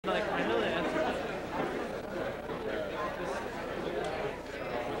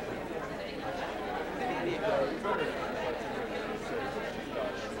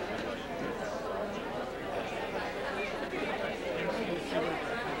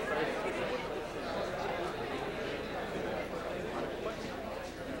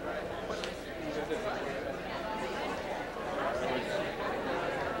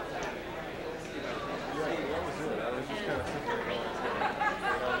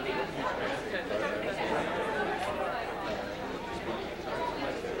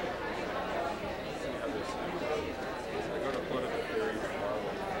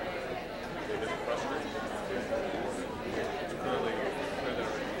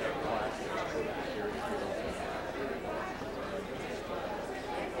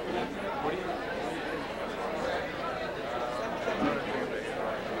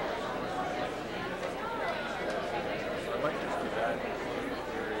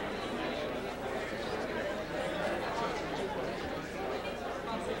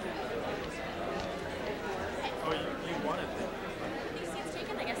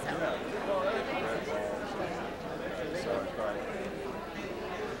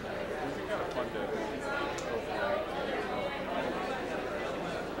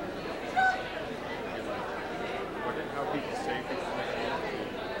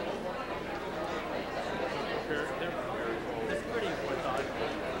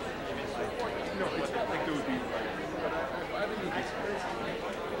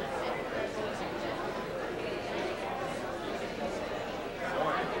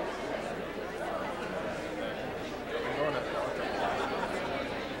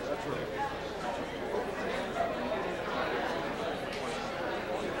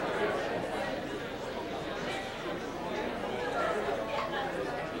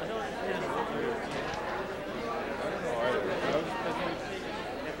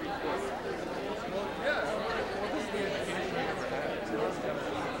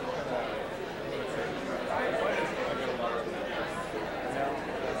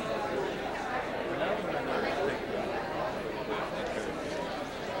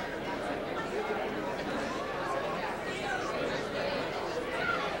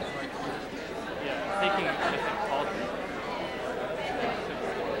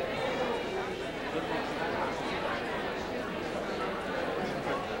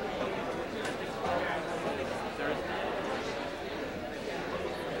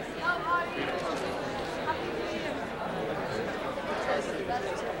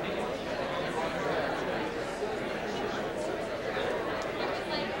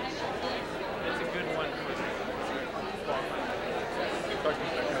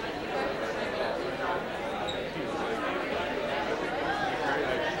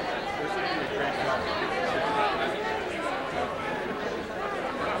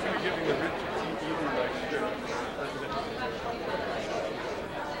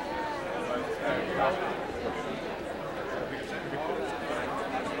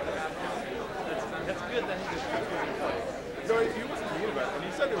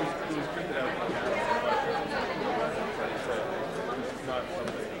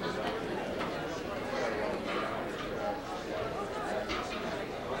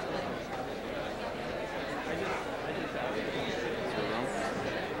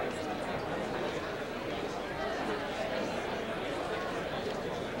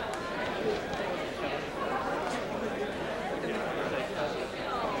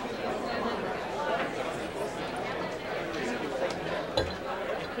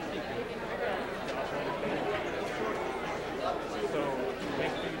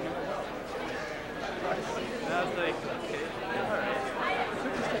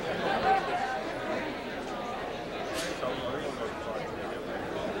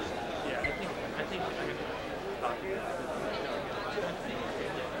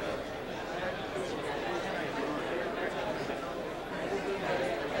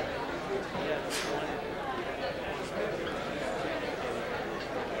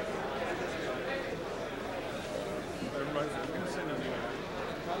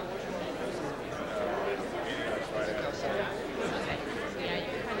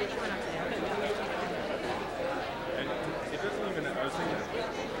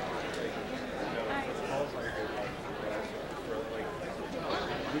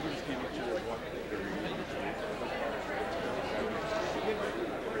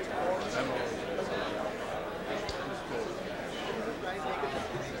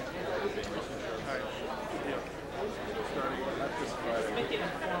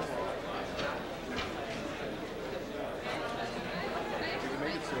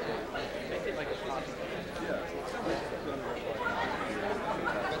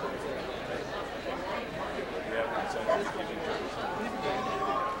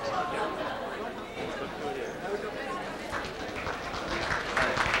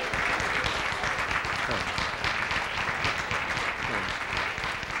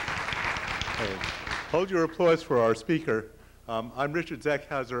Hold your applause for our speaker. I'm Richard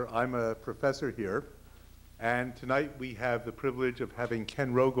Zeckhauser. I'm a professor here. And tonight we have the privilege of having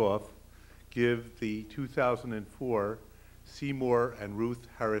Ken Rogoff give the 2004 Seymour and Ruth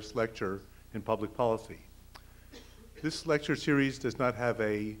Harris Lecture in Public Policy. This lecture series does not have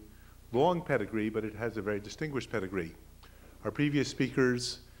a long pedigree, but it has a very distinguished pedigree. Our previous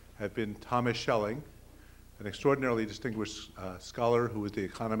speakers have been Thomas Schelling, an extraordinarily distinguished scholar who was the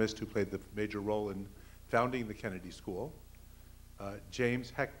economist who played the major role in founding the Kennedy School,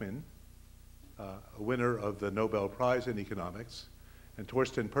 James Heckman, a winner of the Nobel Prize in Economics, and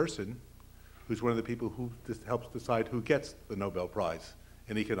Torsten Persson, who's one of the people who helps decide who gets the Nobel Prize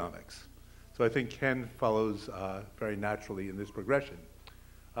in Economics. So I think Ken follows very naturally in this progression.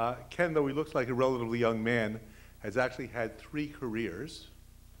 Ken, though he looks like a relatively young man, has actually had 3 careers.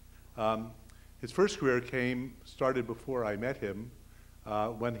 His first career started before I met him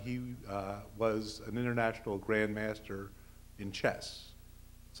when he was an international grandmaster in chess,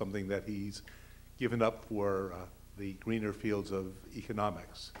 something that he's given up for the greener fields of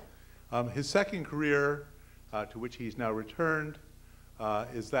economics. His second career, to which he's now returned,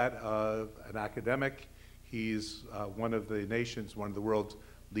 is that of an academic. He's one of the world's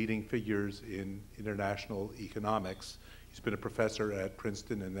leading figures in international economics. He's been a professor at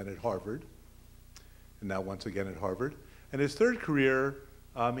Princeton and then at Harvard, and now once again at Harvard. And his third career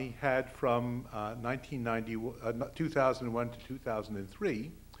He had from 2001 to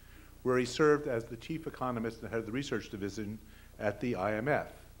 2003, where he served as the chief economist and head of the research division at the IMF.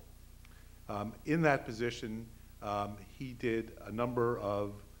 In that position, he did a number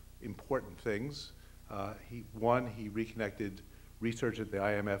of important things. He reconnected research at the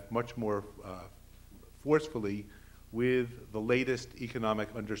IMF much more forcefully with the latest economic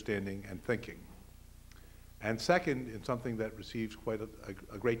understanding and thinking. And second, in something that receives quite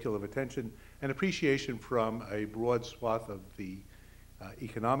a great deal of attention and appreciation from a broad swath of the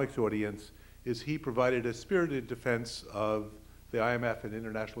economics audience, is he provided a spirited defense of the IMF and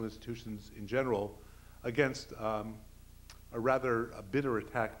international institutions in general against a bitter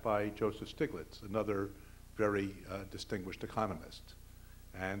attack by Joseph Stiglitz, another very distinguished economist.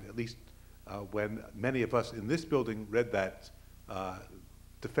 And at least when many of us in this building read that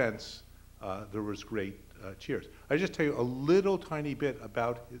defense, there was great cheers. I just tell you a little tiny bit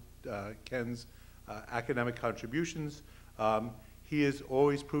about Ken's academic contributions. He has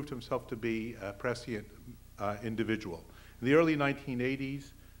always proved himself to be a prescient individual. In the early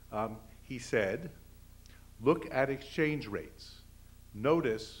 1980s, he said, look at exchange rates.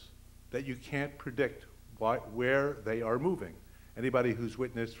 Notice that you can't predict where they are moving. Anybody who's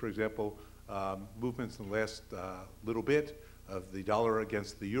witnessed, for example, movements in the last little bit of the dollar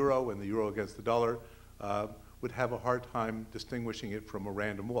against the euro and the euro against the dollar would have a hard time distinguishing it from a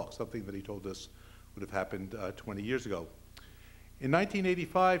random walk, something that he told us would have happened 20 years ago. In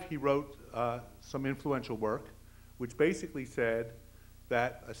 1985, he wrote some influential work, which basically said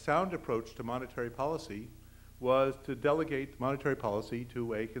that a sound approach to monetary policy was to delegate monetary policy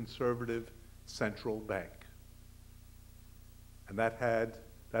to a conservative central bank. And that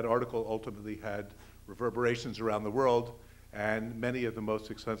article ultimately had reverberations around the world, and many of the most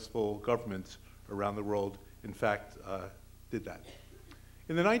successful governments around the world, in fact, did that.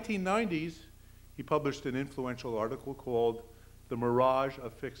 In the 1990s, he published an influential article called The Mirage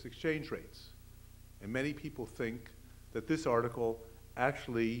of Fixed Exchange Rates. And many people think that this article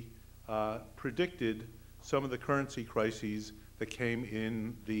actually predicted some of the currency crises that came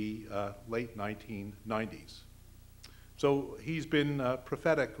in the late 1990s. So he's been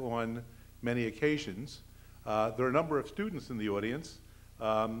prophetic on many occasions. There are a number of students in the audience.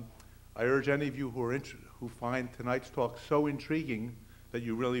 I urge any of you who find tonight's talk so intriguing that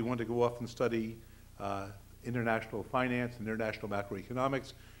you really want to go off and study international finance and international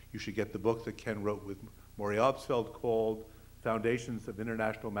macroeconomics, you should get the book that Ken wrote with Maury Obstfeld called Foundations of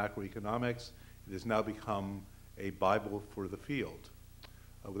International Macroeconomics. It has now become a Bible for the field.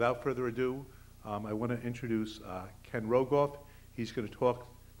 Without further ado, I want to introduce Ken Rogoff. He's going to talk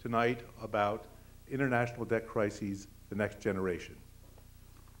tonight about international debt crises, the next generation.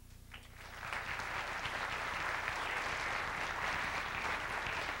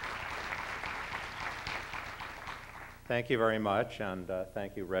 Thank you very much, and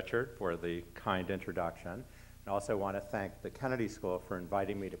thank you, Richard, for the kind introduction. I also want to thank the Kennedy School for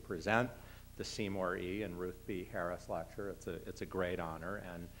inviting me to present the Seymour E. and Ruth B. Harris Lecture. It's a great honor,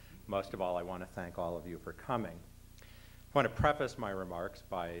 and most of all, I want to thank all of you for coming. I want to preface my remarks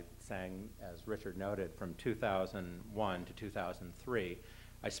by saying, as Richard noted, from 2001 to 2003,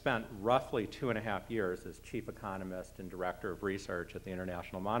 I spent roughly 2.5 years as chief economist and director of research at the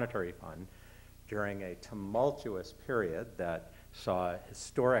International Monetary Fund during a tumultuous period that saw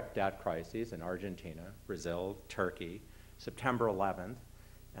historic debt crises in Argentina, Brazil, Turkey, September 11th,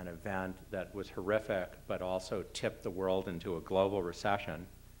 an event that was horrific but also tipped the world into a global recession.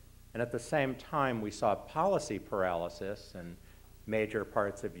 And at the same time, we saw policy paralysis in major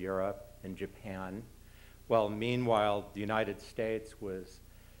parts of Europe and Japan, while meanwhile the United States was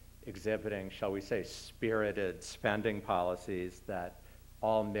exhibiting, shall we say, spirited spending policies that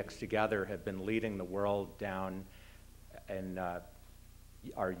all mixed together have been leading the world down in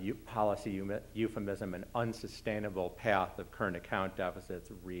our policy euphemism, an unsustainable path of current account deficits.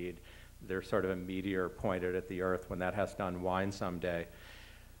 Read, they're sort of a meteor pointed at the earth when that has to unwind someday.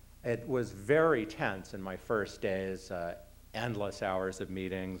 It was very tense in my first days, endless hours of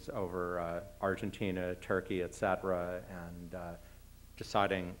meetings over Argentina, Turkey, et cetera, and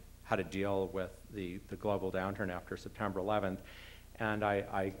deciding how to deal with the global downturn after September 11th. And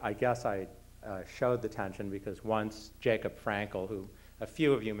I guess I showed the tension because once Jacob Frankel, who a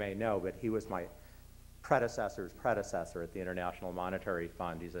few of you may know, but he was my predecessor's predecessor at the International Monetary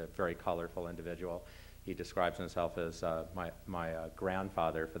Fund. He's a very colorful individual. He describes himself as my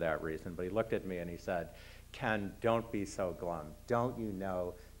grandfather for that reason. But he looked at me and he said, Ken, don't be so glum. Don't you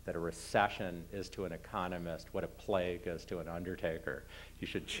know that a recession is to an economist what a plague is to an undertaker? You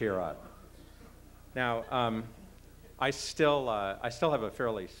should cheer up. Now, I still have a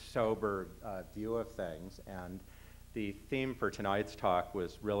fairly sober view of things, and the theme for tonight's talk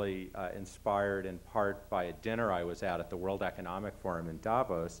was really inspired in part by a dinner I was at the World Economic Forum in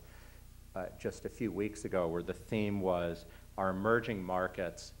Davos just a few weeks ago, where the theme was our emerging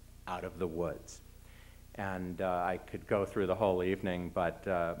markets out of the woods. And I could go through the whole evening,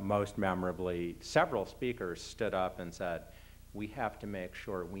 but most memorably, several speakers stood up and said, we have to make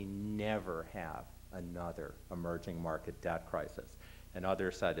sure we never have another emerging market debt crisis. And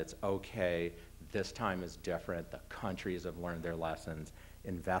others said, it's okay, this time is different, the countries have learned their lessons,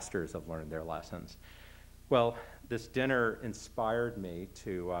 investors have learned their lessons. Well, this dinner inspired me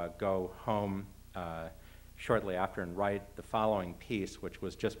to go home shortly after and write the following piece, which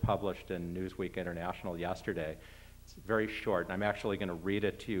was just published in Newsweek International yesterday. It's very short, and I'm actually going to read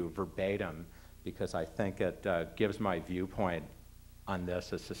it to you verbatim because I think it gives my viewpoint on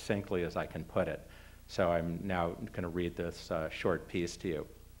this as succinctly as I can put it. So I'm now going to read this short piece to you.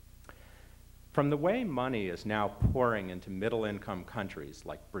 From the way money is now pouring into middle-income countries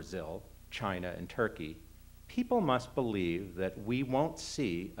like Brazil, China, and Turkey, people must believe that we won't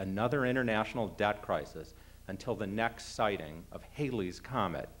see another international debt crisis until the next sighting of Halley's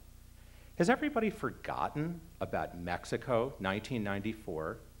Comet. Has everybody forgotten about Mexico,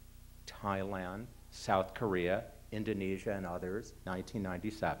 1994, Thailand, South Korea, Indonesia, and others,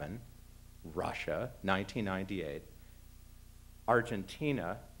 1997, Russia, 1998,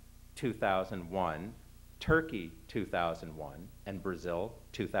 Argentina, 2001, Turkey, 2001, and Brazil,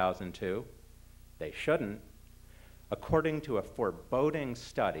 2002? They shouldn't. According to a foreboding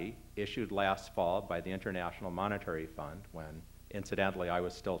study issued last fall by the International Monetary Fund, when, incidentally, I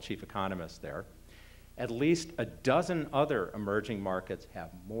was still chief economist there, at least a dozen other emerging markets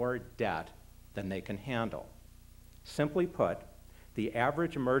have more debt than they can handle. Simply put, the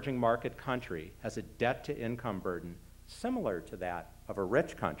average emerging market country has a debt-to-income burden similar to that of a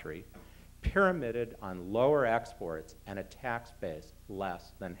rich country, pyramided on lower exports and a tax base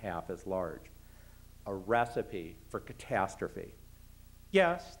less than half as large. A recipe for catastrophe.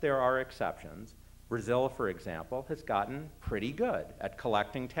 Yes, there are exceptions. Brazil, for example, has gotten pretty good at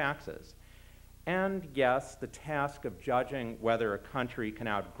collecting taxes. And yes, the task of judging whether a country can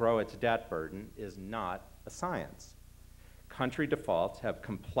outgrow its debt burden is not a science. Country defaults have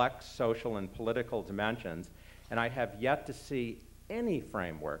complex social and political dimensions, and I have yet to see any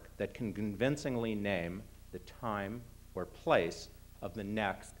framework that can convincingly name the time or place of the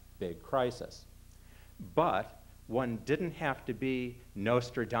next big crisis. But one didn't have to be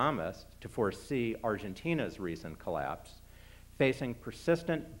Nostradamus to foresee Argentina's recent collapse. Facing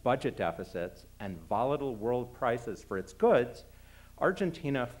persistent budget deficits and volatile world prices for its goods,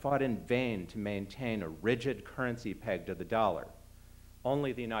 Argentina fought in vain to maintain a rigid currency peg to the dollar.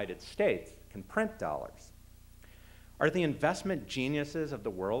 Only the United States can print dollars. Are the investment geniuses of the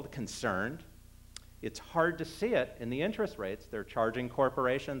world concerned? It's hard to see it in the interest rates they're charging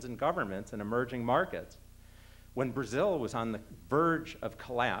corporations and governments in emerging markets. When Brazil was on the verge of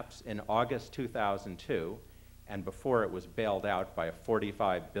collapse in August 2002, and before it was bailed out by a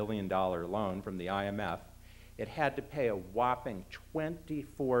 $45 billion loan from the IMF, it had to pay a whopping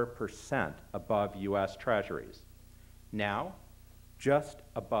 24% above US Treasuries. Now, just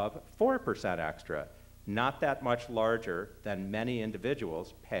above 4% extra, not that much larger than many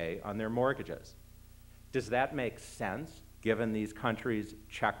individuals pay on their mortgages. Does that make sense, given these countries'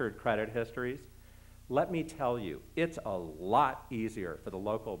 checkered credit histories? Let me tell you, it's a lot easier for the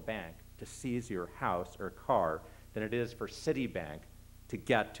local bank to seize your house or car than it is for Citibank to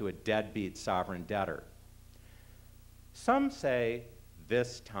get to a deadbeat sovereign debtor. Some say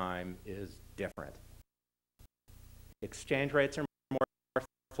this time is different. Exchange rates are more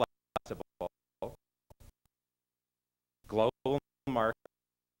flexible. Global markets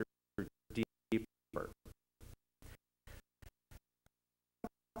are deeper.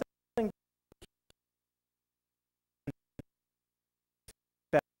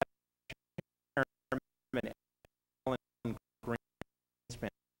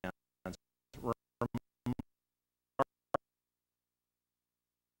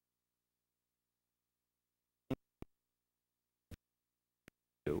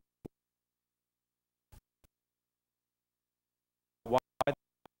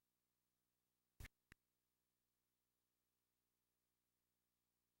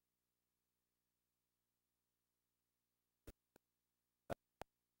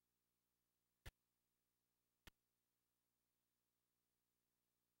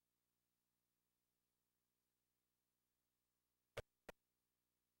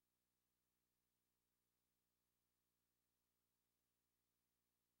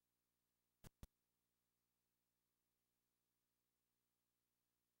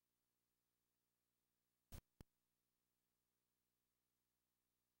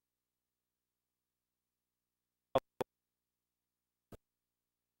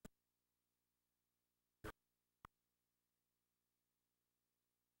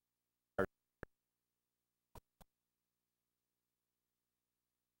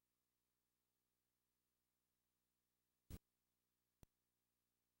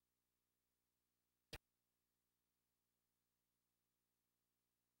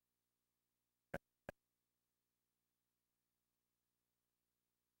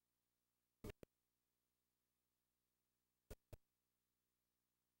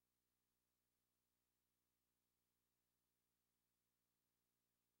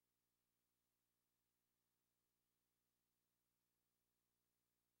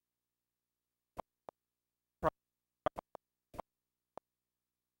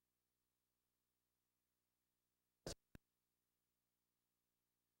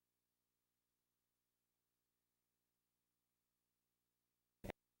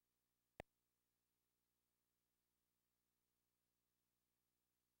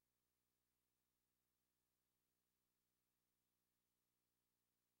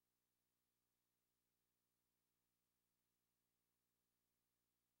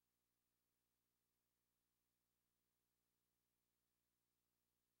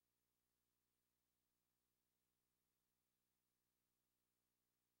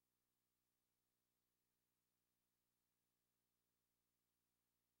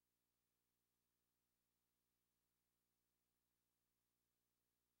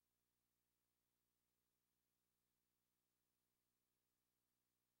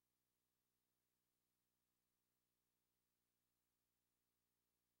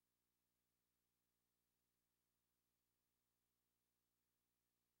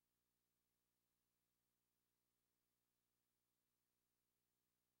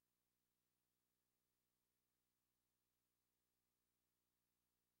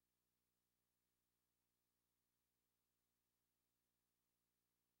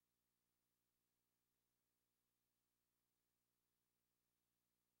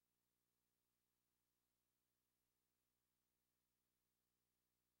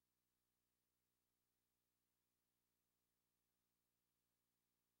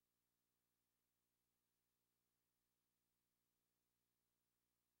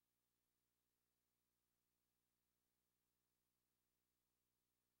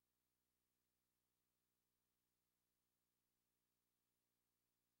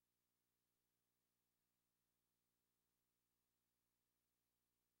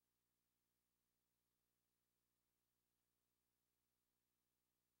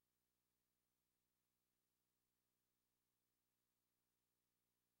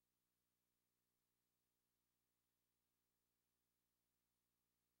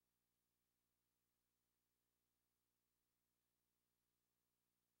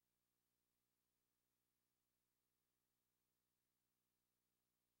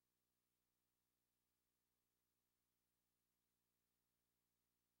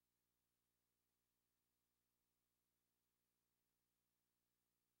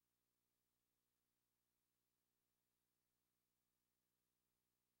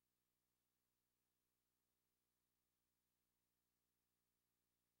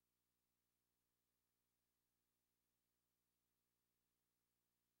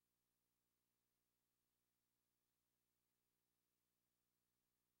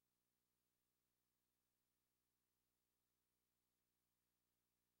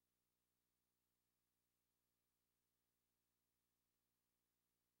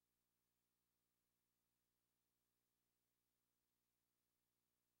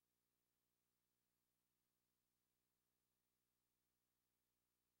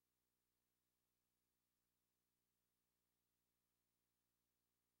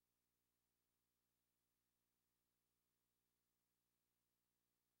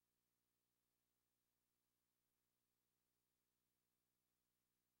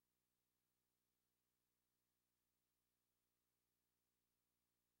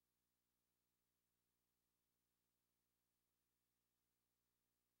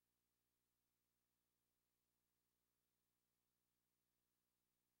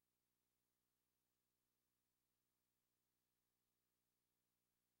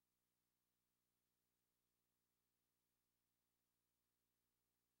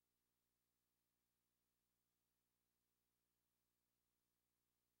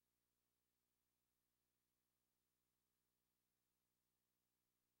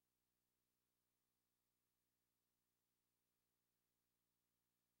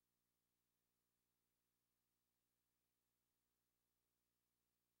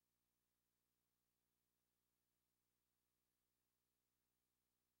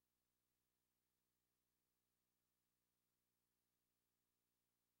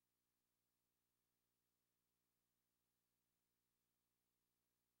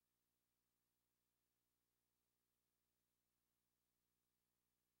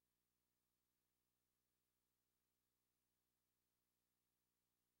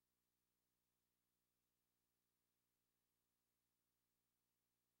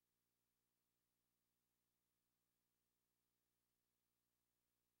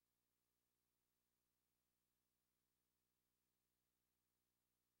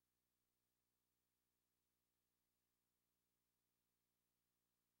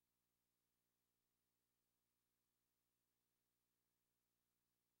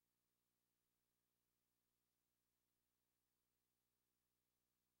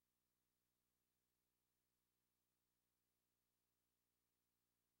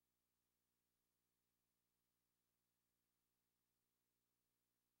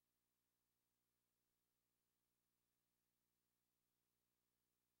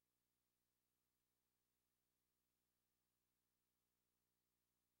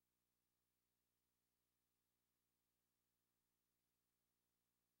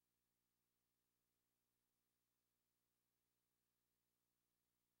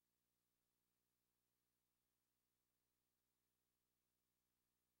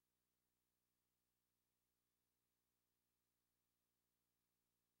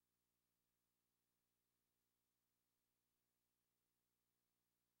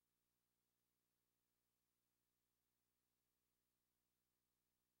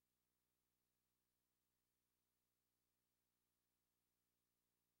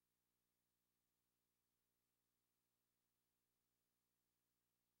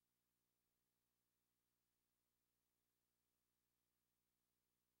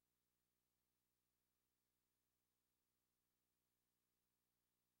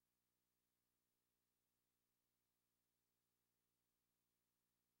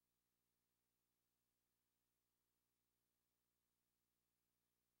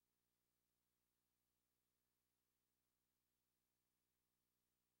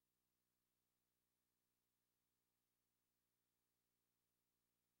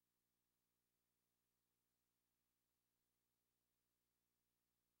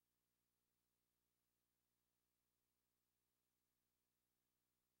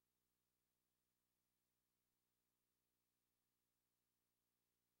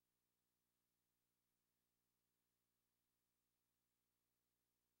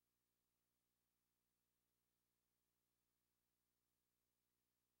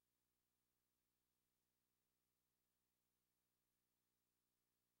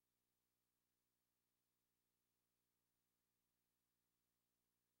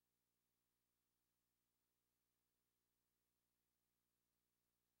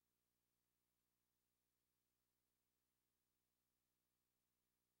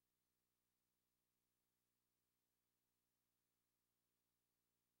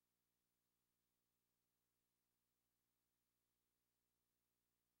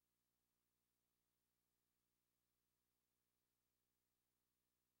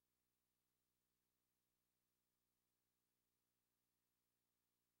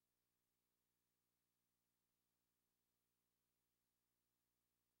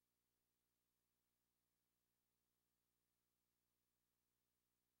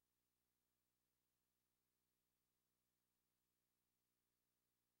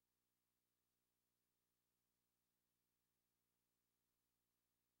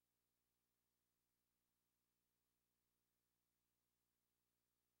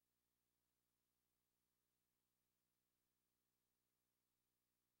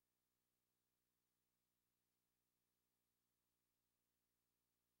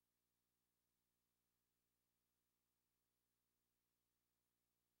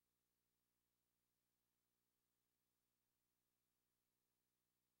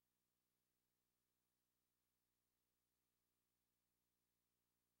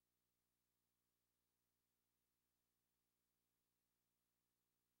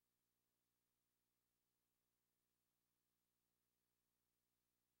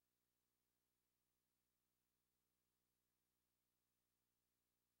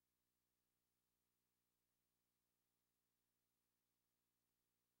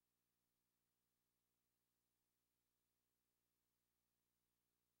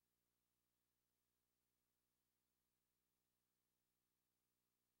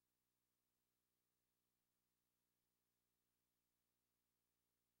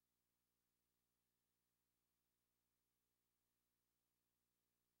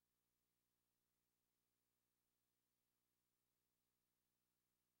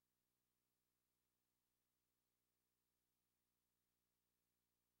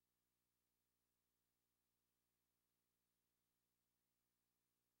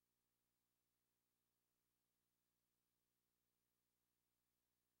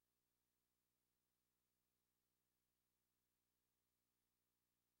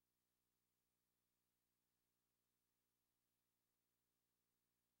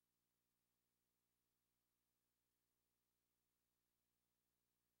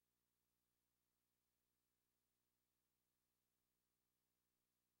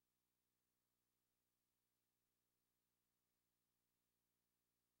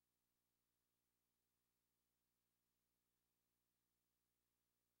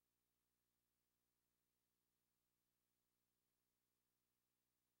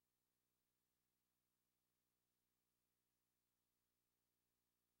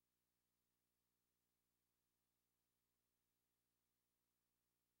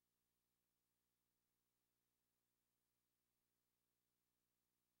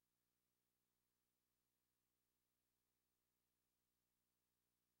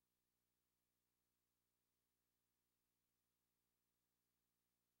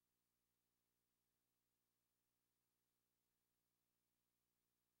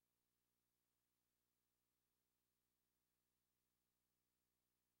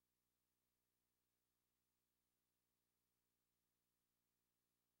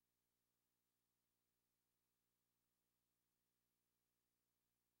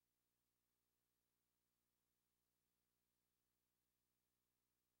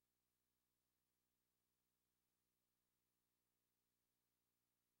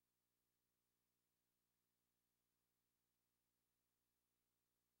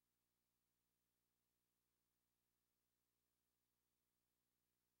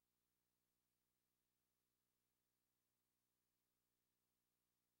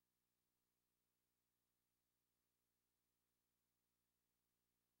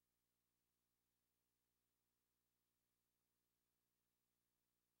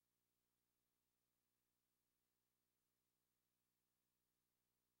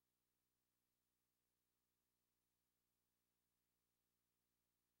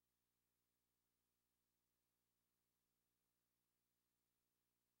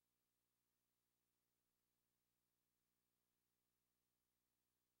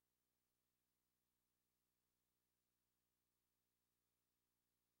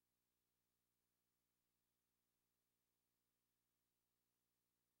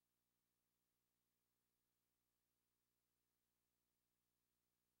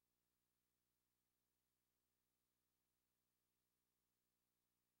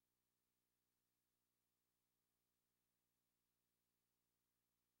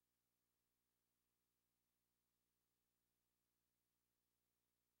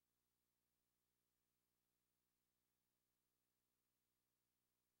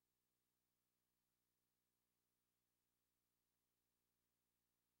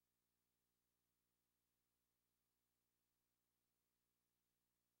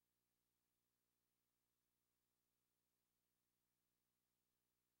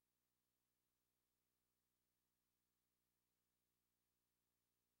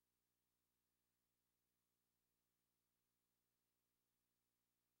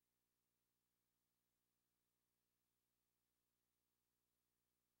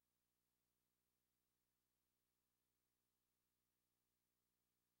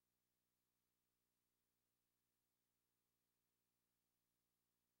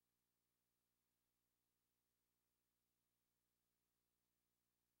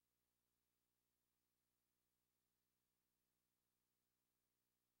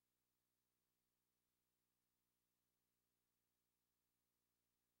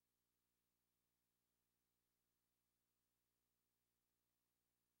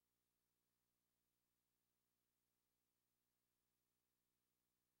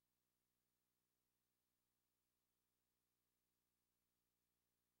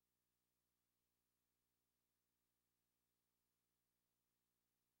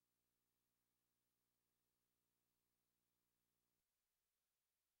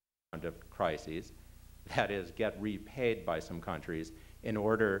 of crises, that is, get repaid by some countries in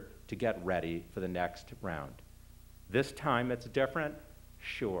order to get ready for the next round. This time it's different?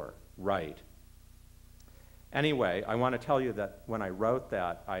 Sure, right. Anyway, I want to tell you that when I wrote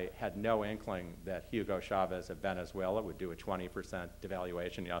that, I had no inkling that Hugo Chavez of Venezuela would do a 20%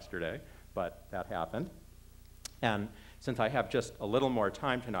 devaluation yesterday, but that happened. And since I have just a little more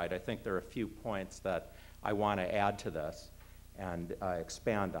time tonight, I think there are a few points that I want to add to this and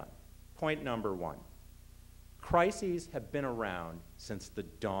expand on. Point number one, crises have been around since the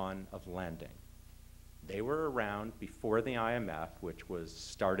dawn of lending. They were around before the IMF, which was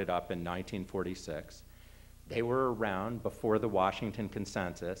started up in 1946. They were around before the Washington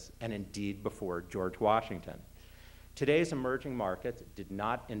Consensus, and indeed before George Washington. Today's emerging markets did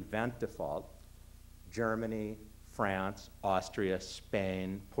not invent default. Germany, France, Austria,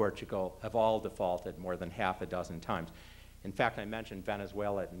 Spain, Portugal have all defaulted more than half a dozen times. In fact, I mentioned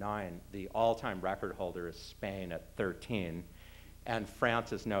Venezuela at 9. The all-time record holder is Spain at 13, and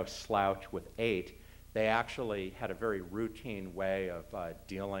France is no slouch with 8. They actually had a very routine way of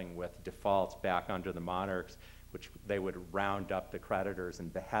dealing with defaults back under the monarchs, which they would round up the creditors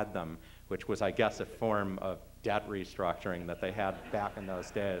and behead them, which was, I guess, a form of debt restructuring that they had back in those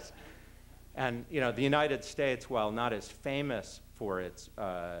days. And you know, the United States, while not as famous for its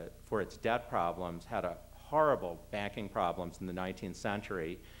debt problems, had a horrible banking problems in the 19th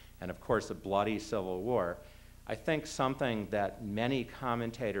century, and of course a bloody civil war. I think something that many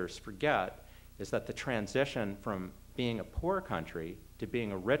commentators forget is that the transition from being a poor country to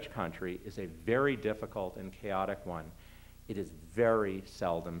being a rich country is a very difficult and chaotic one. It is very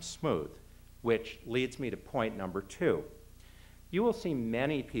seldom smooth, which leads me to point number two. You will see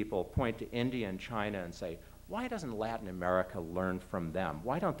many people point to India and China and say, why doesn't Latin America learn from them?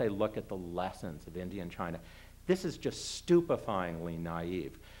 Why don't they look at the lessons of India and China? This is just stupefyingly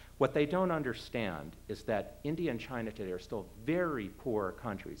naive. What they don't understand is that India and China today are still very poor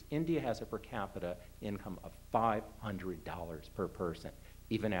countries. India has a per capita income of $500 per person,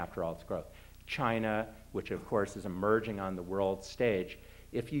 even after all its growth. China, which of course is emerging on the world stage,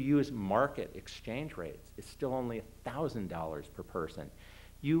 if you use market exchange rates, is still only $1,000 per person.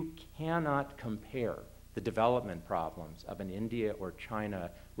 You cannot compare the development problems of an India or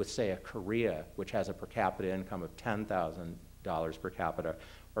China with, say, a Korea, which has a per capita income of $10,000 per capita,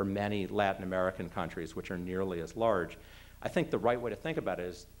 or many Latin American countries, which are nearly as large. I think the right way to think about it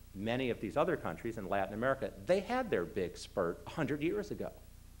is many of these other countries in Latin America, they had their big spurt 100 years ago.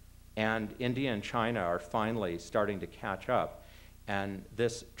 And India and China are finally starting to catch up. And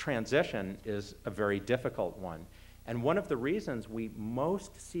this transition is a very difficult one. And one of the reasons we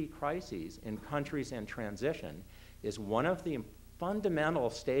most see crises in countries in transition is one of the fundamental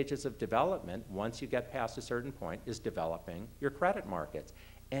stages of development, once you get past a certain point, is developing your credit markets.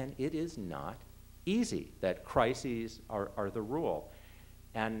 And it is not easy that crises are the rule.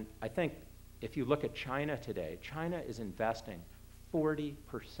 And I think if you look at China today, China is investing 40%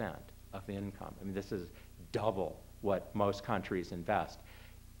 of income. I mean, this is double what most countries invest.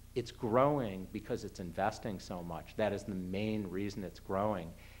 It's growing because it's investing so much. That is the main reason it's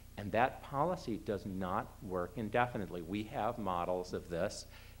growing. And that policy does not work indefinitely. We have models of this,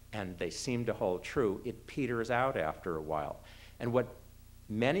 and they seem to hold true. It peters out after a while. And what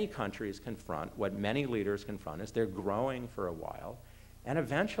many countries confront, what many leaders confront, is they're growing for a while, and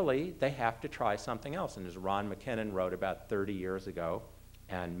eventually they have to try something else. And as Ron McKinnon wrote about 30 years ago,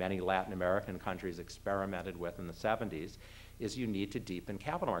 and many Latin American countries experimented with in the 70s, is you need to deepen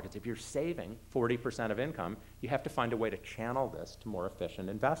capital markets. If you're saving 40% of income, you have to find a way to channel this to more efficient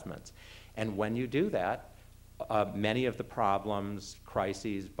investments. And when you do that, many of the problems,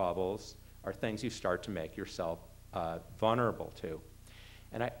 crises, bubbles, are things you start to make yourself vulnerable to.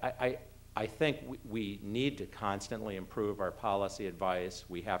 And I think we need to constantly improve our policy advice.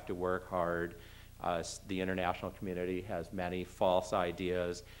 We have to work hard. The international community has many false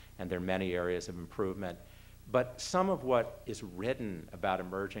ideas, and there are many areas of improvement. But some of what is written about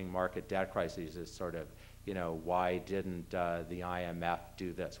emerging market debt crises is sort of, you know, why didn't the IMF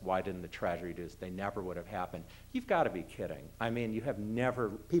do this? Why didn't the Treasury do this? They never would have happened. You've got to be kidding. I mean,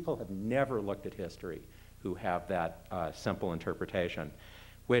 people have never looked at history who have that simple interpretation,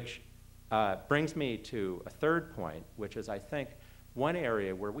 which brings me to a third point, which is, I think, one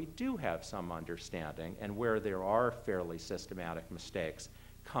area where we do have some understanding and where there are fairly systematic mistakes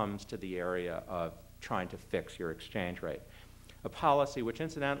comes to the area of trying to fix your exchange rate. A policy which,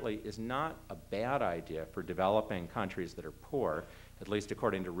 incidentally, is not a bad idea for developing countries that are poor, at least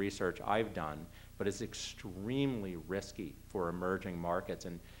according to research I've done, but is extremely risky for emerging markets.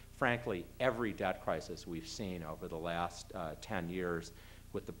 And frankly, every debt crisis we've seen over the last 10 years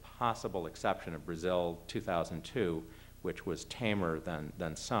with the possible exception of Brazil 2002, which was tamer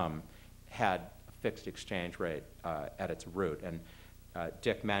than some, had a fixed exchange rate at its root. And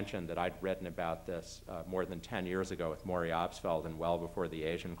Dick mentioned that I'd written about this more than 10 years ago with Maury Obstfeld and well before the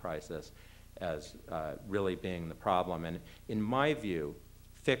Asian crisis as really being the problem. And in my view,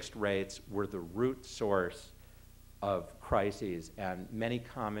 fixed rates were the root source of crises, and many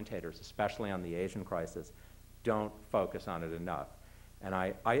commentators, especially on the Asian crisis, don't focus on it enough. And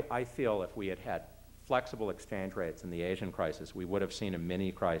I feel if we had had flexible exchange rates in the Asian crisis, we would have seen a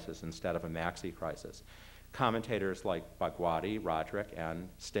mini crisis instead of a maxi crisis. Commentators like Bhagwati, Roderick, and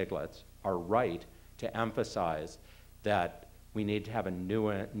Stiglitz are right to emphasize that we need to have a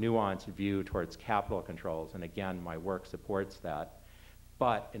nuanced view towards capital controls, and again, my work supports that.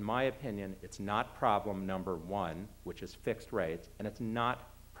 But in my opinion, it's not problem number one, which is fixed rates, and it's not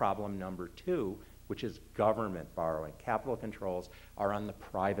problem number two, which is government borrowing. Capital controls are on the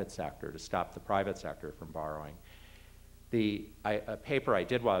private sector to stop the private sector from borrowing. A paper I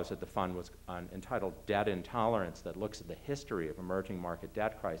did while I was at the fund was entitled Debt Intolerance, that looks at the history of emerging market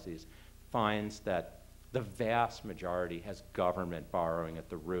debt crises, finds that the vast majority has government borrowing at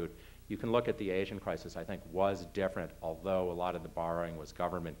the root. You can look at the Asian crisis, I think was different, although a lot of the borrowing was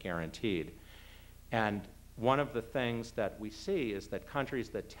government guaranteed. And one of the things that we see is that countries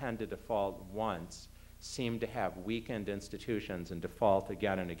that tend to default once seem to have weakened institutions and default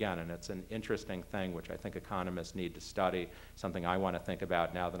again and again. And it's an interesting thing which I think economists need to study, something I want to think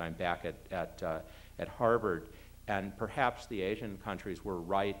about now that I'm back at Harvard. And perhaps the Asian countries were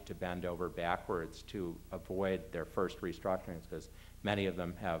right to bend over backwards to avoid their first restructurings, because many of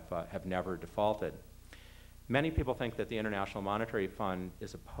them have never defaulted. Many people think that the International Monetary Fund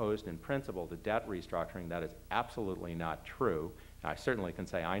is opposed in principle to debt restructuring. That is absolutely not true. And I certainly can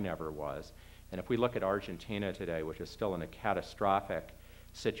say I never was. And if we look at Argentina today, which is still in a catastrophic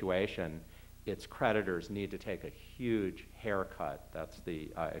situation, its creditors need to take a huge haircut, that's the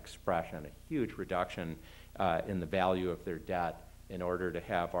expression, a huge reduction in the value of their debt in order to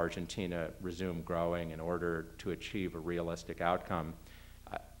have Argentina resume growing, in order to achieve a realistic outcome.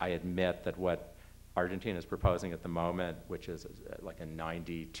 I admit that what Argentina is proposing at the moment, which is like a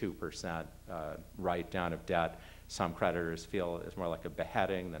 92% write-down of debt, some creditors feel is more like a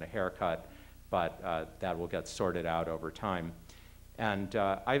beheading than a haircut, but that will get sorted out over time. And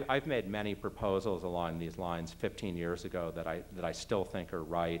I've made many proposals along these lines 15 years ago that I still think are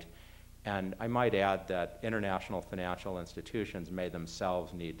right. And I might add that international financial institutions may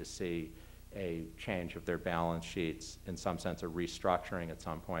themselves need to see a change of their balance sheets, in some sense a restructuring at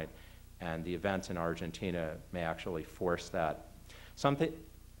some point, and the events in Argentina may actually force that. Something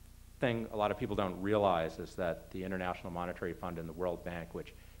a lot of people don't realize is that the International Monetary Fund and the World Bank,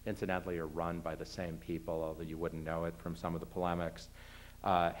 which incidentally are run by the same people, although you wouldn't know it from some of the polemics,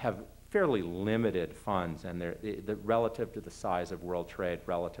 have fairly limited funds, and they're relative to the size of world trade,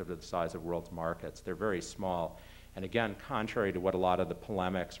 relative to the size of world's markets, they're very small. And again, contrary to what a lot of the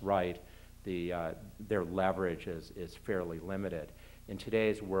polemics write, their leverage is fairly limited. In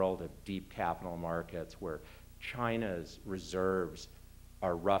today's world of deep capital markets, where China's reserves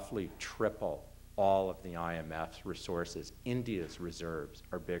are roughly triple all of the IMF's resources, India's reserves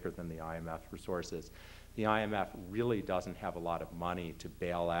are bigger than the IMF resources. The IMF really doesn't have a lot of money to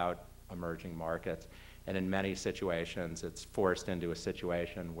bail out emerging markets, and in many situations it's forced into a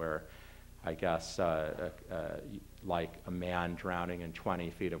situation where, I guess, like a man drowning in 20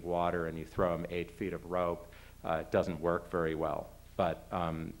 feet of water and you throw him 8 feet of rope, it doesn't work very well. But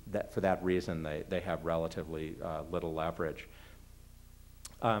for that reason, they have relatively little leverage.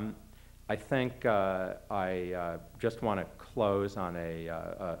 I think I just want to close on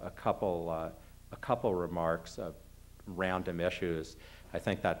a couple remarks of random issues. I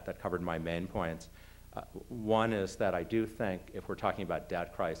think that covered my main points. One is that I do think if we're talking about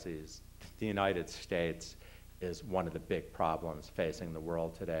debt crises, the United States is one of the big problems facing the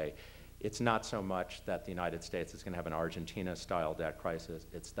world today. It's not so much that the United States is going to have an Argentina-style debt crisis,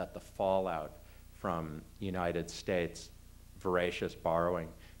 it's that the fallout from United States voracious borrowing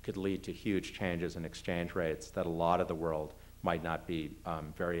could lead to huge changes in exchange rates that a lot of the world might not be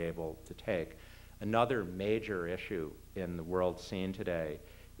very able to take. Another major issue in the world scene today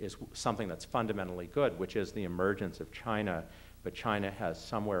is something that's fundamentally good, which is the emergence of China. But China has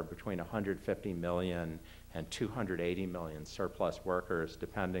somewhere between 150 million and 280 million surplus workers,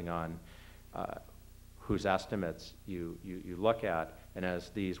 depending on whose estimates you look at. And as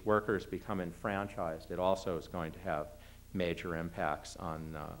these workers become enfranchised, it also is going to have major impacts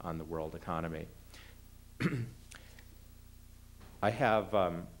on the world economy. I have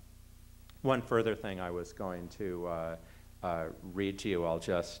one further thing I was going to read to you. I'll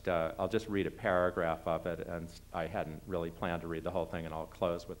just read a paragraph of it, and I hadn't really planned to read the whole thing, and I'll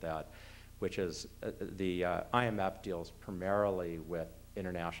close with that, which is the IMF deals primarily with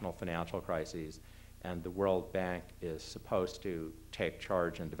international financial crises, and the World Bank is supposed to take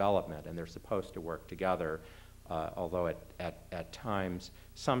charge in development, and they're supposed to work together, although at times,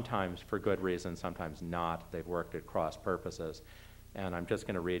 sometimes for good reason, sometimes not, they've worked at cross purposes. And I'm just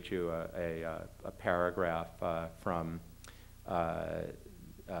going to read you a paragraph from a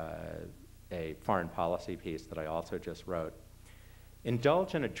foreign policy piece that I also just wrote.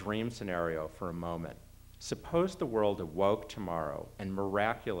 Indulge in a dream scenario for a moment. Suppose the world awoke tomorrow and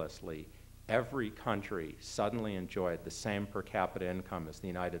miraculously every country suddenly enjoyed the same per capita income as the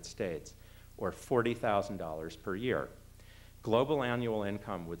United States, or $40,000 per year. Global annual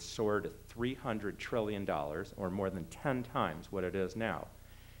income would soar to $300 trillion, or more than 10 times what it is now.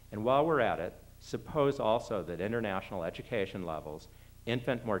 And while we're at it, suppose also that international education levels,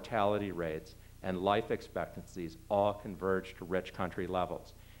 infant mortality rates, and life expectancies all converge to rich country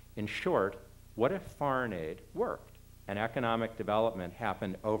levels. In short, what if foreign aid worked and economic development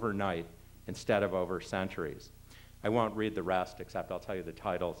happened overnight instead of over centuries? I won't read the rest, except I'll tell you the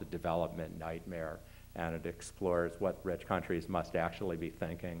title is A Development Nightmare, and it explores what rich countries must actually be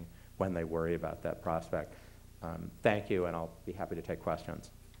thinking when they worry about that prospect. Thank you, and I'll be happy to take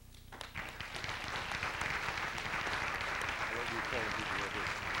questions.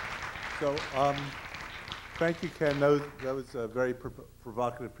 So, thank you, Ken. That was a very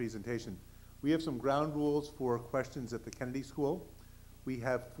provocative presentation. We have some ground rules for questions at the Kennedy School. We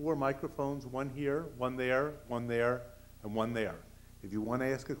have 4 microphones, one here, one there, and one there. If you want to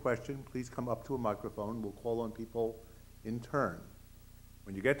ask a question, please come up to a microphone. We'll call on people in turn.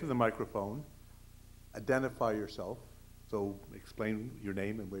 When you get to the microphone, identify yourself. So explain your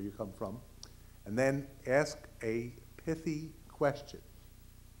name and where you come from. And then ask a pithy question.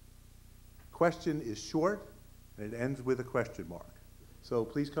 Question is short, and it ends with a question mark. So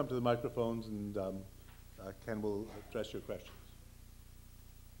please come to the microphones, and Ken will address your questions.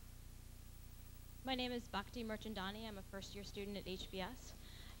 My name is Bhakti Merchandani. I'm a first-year student at HBS.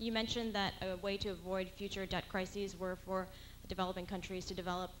 You mentioned that a way to avoid future debt crises were for developing countries to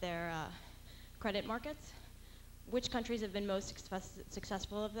develop their credit markets. Which countries have been most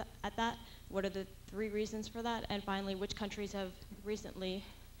successful at that? What are the 3 reasons for that? And finally, which countries have recently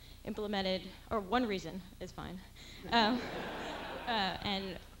implemented, or one reason is fine,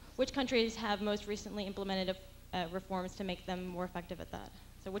 and which countries have most recently implemented reforms to make them more effective at that?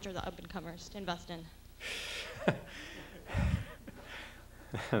 So which are the up-and-comers to invest in?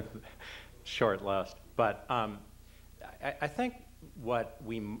 Short list. But I think what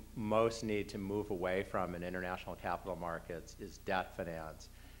we most need to move away from in international capital markets is debt finance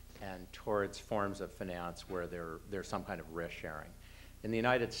and towards forms of finance where there's some kind of risk sharing. In the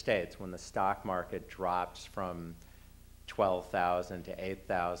United States, when the stock market drops from 12,000 to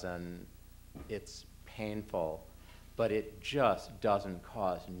 8,000, it's painful, but it just doesn't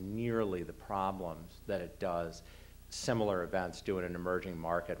cause nearly the problems that it does similar events do in an emerging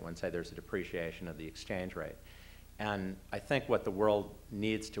market when, say, there's a depreciation of the exchange rate. And I think what the world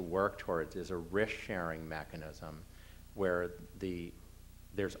needs to work towards is a risk-sharing mechanism where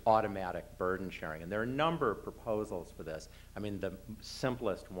there's automatic burden sharing. And there are a number of proposals for this. I mean, the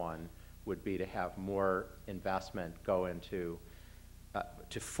simplest one would be to have more investment go into,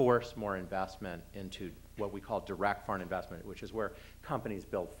 to force more investment into what we call direct foreign investment, which is where companies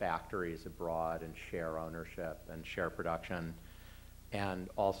build factories abroad and share ownership and share production, and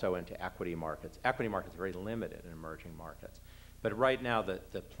also into equity markets. Equity markets are very limited in emerging markets. But right now,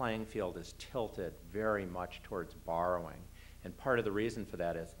 the playing field is tilted very much towards borrowing. And part of the reason for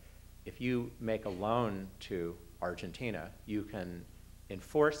that is if you make a loan to Argentina, you can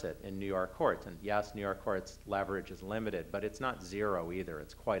enforce it in New York courts. And yes, New York courts' leverage is limited, but it's not zero either.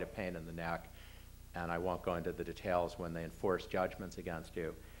 It's quite a pain in the neck. And I won't go into the details when they enforce judgments against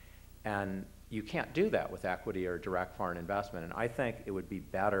you. And you can't do that with equity or direct foreign investment. And I think it would be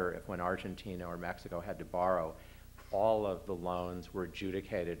better if when Argentina or Mexico had to borrow, all of the loans were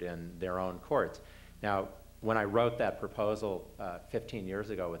adjudicated in their own courts. Now, when I wrote that proposal 15 years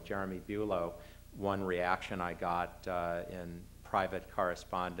ago with Jeremy Bulow, one reaction I got in private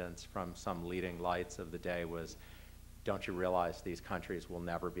correspondence from some leading lights of the day was, don't you realize these countries will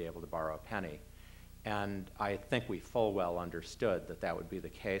never be able to borrow a penny? And I think we full well understood that that would be the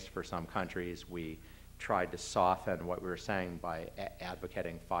case for some countries. We tried to soften what we were saying by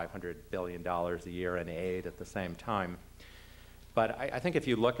advocating $500 billion a year in aid at the same time. But I think if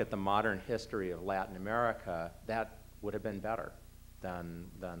you look at the modern history of Latin America, that would have been better than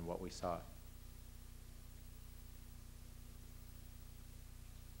what we saw.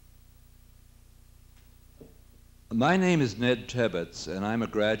 My name is Ned Tebbets, and I'm a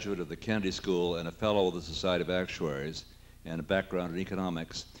graduate of the Kennedy School and a fellow of the Society of Actuaries and a background in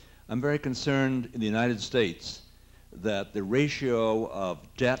economics. I'm very concerned in the United States that the ratio of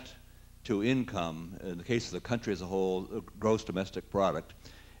debt to income, in the case of the country as a whole, gross domestic product,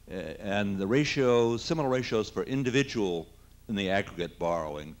 and the ratios, similar ratios for individual in the aggregate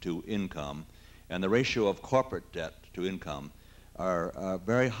borrowing to income, and the ratio of corporate debt to income are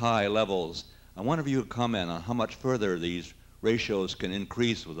very high levels. I wonder if you could comment on how much further these ratios can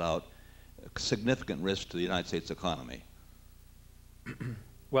increase without significant risk to the United States economy.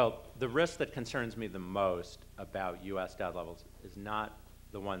 Well, the risk that concerns me the most about U.S. debt levels is not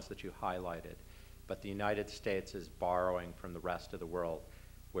the ones that you highlighted, but the United States is borrowing from the rest of the world,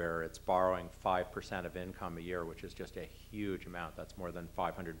 where it's borrowing 5% of income a year, which is just a huge amount. That's more than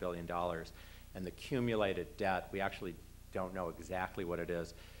 $500 billion. And the cumulated debt, we actually don't know exactly what it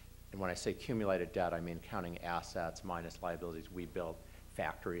is. And when I say cumulated debt, I mean counting assets minus liabilities. We built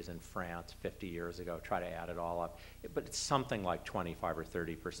factories in France 50 years ago, try to add it all up. But it's something like 25 or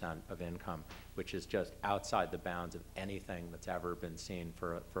 30% of income, which is just outside the bounds of anything that's ever been seen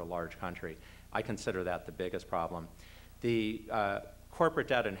for a large country. I consider that the biggest problem. The corporate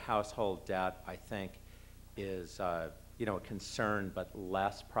debt and household debt, I think, is a concern, but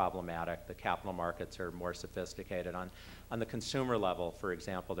less problematic. The capital markets are more sophisticated. On the consumer level, for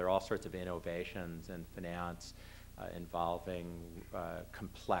example, there are all sorts of innovations in finance involving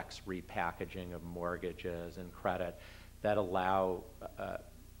complex repackaging of mortgages and credit that allow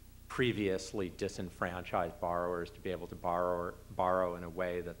previously disenfranchised borrowers to be able to borrow in a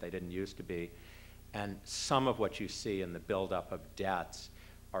way that they didn't used to be. And some of what you see in the buildup of debts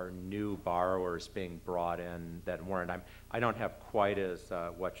are new borrowers being brought in that weren't. I don't have quite as,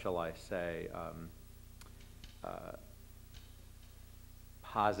 what shall I say,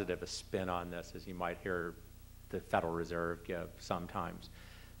 positive a spin on this as you might hear the Federal Reserve give sometimes.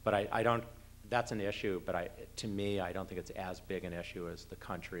 But I don't, that's an issue, but to me, I don't think it's as big an issue as the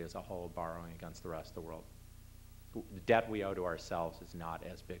country as a whole borrowing against the rest of the world. The debt we owe to ourselves is not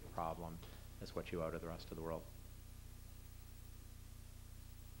as big a problem as what you owe to the rest of the world.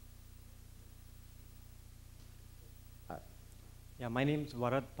 Yeah, my name is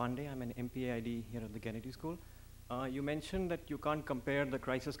Varad Pandey. I'm an MPAID here at the Kennedy School. You mentioned that you can't compare the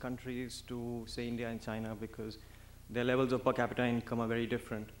crisis countries to, say, India and China because their levels of per capita income are very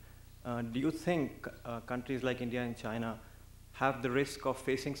different. Do you think countries like India and China have the risk of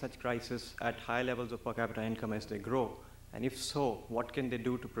facing such crisis at high levels of per capita income as they grow? And if so, what can they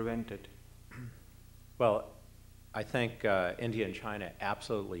do to prevent it? Well, I think India and China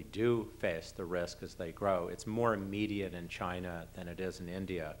absolutely do face the risk as they grow. It's more immediate in China than it is in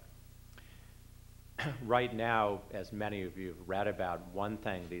India. Right now, as many of you have read about, one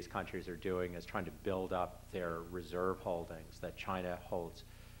thing these countries are doing is trying to build up their reserve holdings that China holds.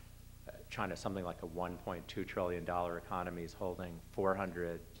 China, something like a $1.2 trillion economy, is holding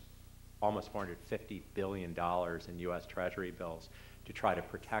almost $450 billion in U.S. Treasury bills to try to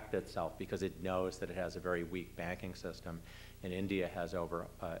protect itself because it knows that it has a very weak banking system. And India has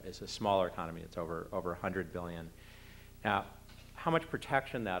is a smaller economy. It's over 100 billion. Now, how much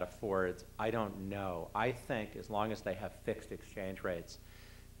protection that affords, I don't know. I think as long as they have fixed exchange rates,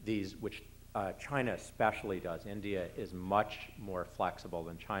 which China especially does. India is much more flexible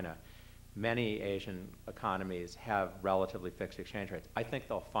than China. Many Asian economies have relatively fixed exchange rates. I think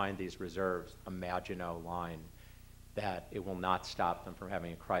they'll find these reserves a Maginot Line, that it will not stop them from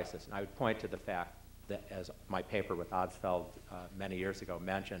having a crisis. And I would point to the fact that, as my paper with Odsfeld many years ago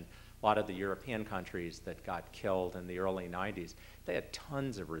mentioned, a lot of the European countries that got killed in the early 90s, they had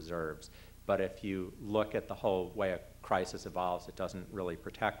tons of reserves. But if you look at the whole way a crisis evolves, it doesn't really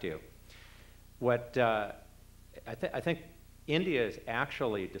protect you. What I think India is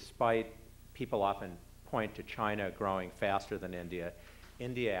actually, despite people often point to China growing faster than India,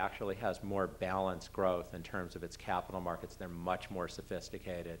 India actually has more balanced growth in terms of its capital markets. They're much more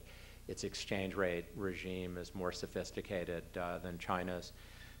sophisticated. Its exchange rate regime is more sophisticated than China's.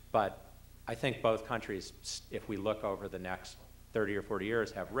 But I think both countries, if we look over the next 30 or 40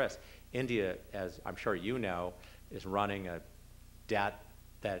 years, have risk. India, as I'm sure you know, is running a debt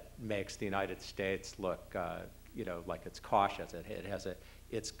that makes the United States look like it's cautious.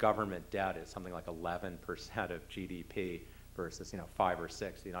 Its government debt is something like 11% of GDP versus 5 or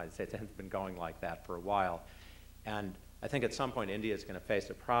 6. The United States has been going like that for a while. And I think at some point India is going to face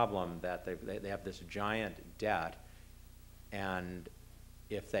a problem that they have this giant debt, and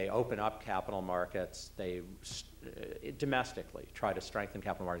if they open up capital markets, they domestically try to strengthen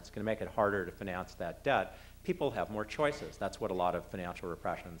capital markets, it's going to make it harder to finance that debt. People have more choices. That's what a lot of financial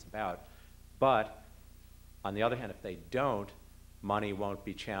repression is about. But On the other hand, if they don't, money won't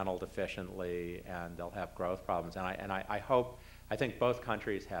be channeled efficiently and they'll have growth problems. And I think both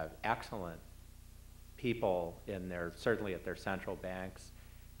countries have excellent people in their, certainly at their central banks,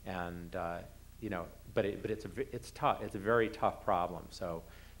 and but it's tough. It's a very tough problem. So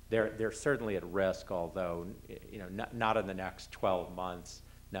they're certainly at risk, although not in the next 12 months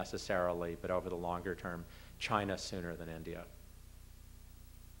necessarily, but over the longer term. China sooner than India.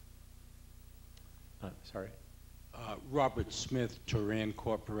 Sorry. Robert Smith, Turan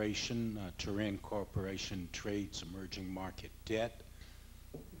Corporation. Turan Corporation trades emerging market debt.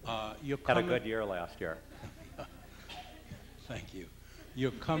 Had a good year last year. Thank you.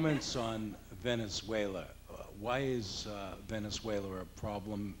 Your comments on Venezuela. Why is Venezuela a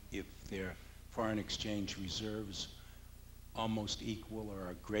problem if their foreign exchange reserves almost equal or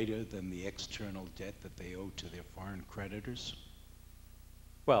are greater than the external debt that they owe to their foreign creditors?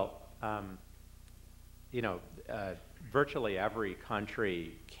 Well, virtually every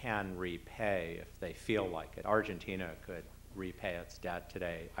country can repay if they feel like it. Argentina could repay its debt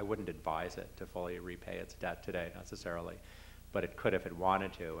today. I wouldn't advise it to fully repay its debt today necessarily, but it could if it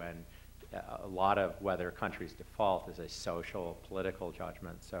wanted to. And a lot of whether countries default is a social, political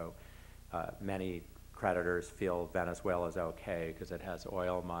judgment. So many creditors feel Venezuela is okay because it has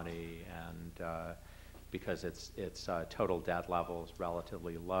oil money and because its total debt level is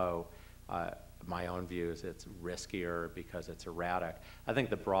relatively low. My own view is it's riskier because it's erratic. I think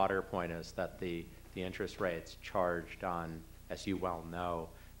the broader point is that the interest rates charged on, as you well know,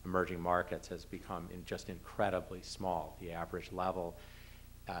 emerging markets has become just incredibly small. The average level,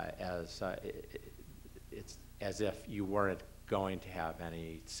 it's as if you weren't going to have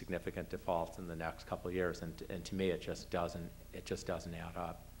any significant defaults in the next couple of years, and to me it just doesn't add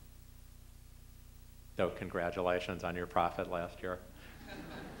up. So congratulations on your profit last year.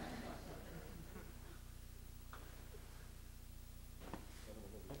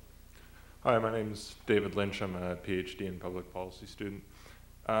 Hi, my name is David Lynch. I'm a PhD in public policy student.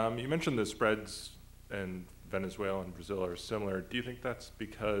 You mentioned the spreads in Venezuela and Brazil are similar. Do you think that's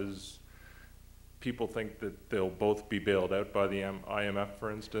because people think that they'll both be bailed out by the IMF,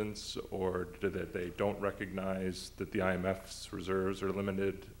 for instance, or that they don't recognize that the IMF's reserves are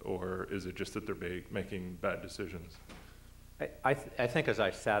limited, or is it just that they're making bad decisions? I think, as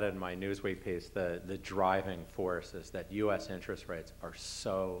I said in my Newsweek piece, the driving force is that U.S. interest rates are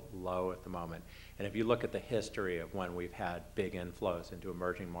so low at the moment. And if you look at the history of when we've had big inflows into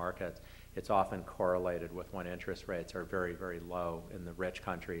emerging markets, it's often correlated with when interest rates are very, very low in the rich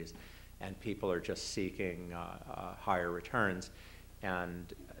countries, and people are just seeking higher returns.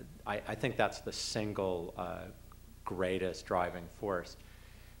 And I think that's the single greatest driving force.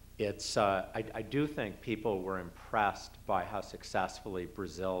 I do think people were impressed by how successfully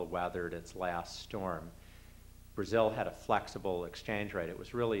Brazil weathered its last storm. Brazil had a flexible exchange rate. It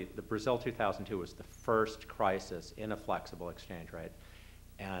was really, the Brazil 2002 was the first crisis in a flexible exchange rate.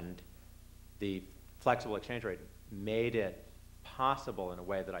 And the flexible exchange rate made it possible in a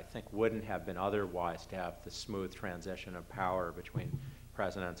way that I think wouldn't have been otherwise to have the smooth transition of power between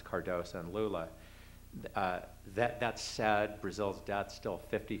Presidents Cardoso and Lula. That said, Brazil's debt's still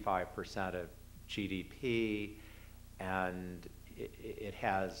 55% of GDP, and it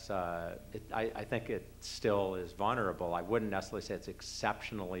has, I think it still is vulnerable. I wouldn't necessarily say it's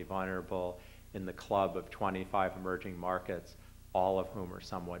exceptionally vulnerable in the club of 25 emerging markets, all of whom are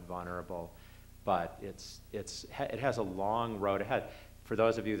somewhat vulnerable, but it has a long road ahead. For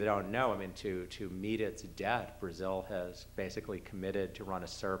those of you that don't know, I mean, to meet its debt, Brazil has basically committed to run a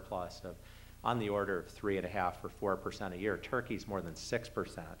surplus of on the order of 3.5% or 4% a year. Turkey's more than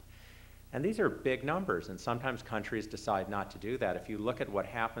 6%. And these are big numbers, and sometimes countries decide not to do that. If you look at what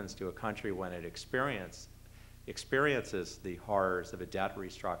happens to a country when it experiences the horrors of a debt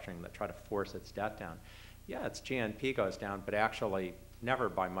restructuring that try to force its debt down, yeah, its GNP goes down, but actually never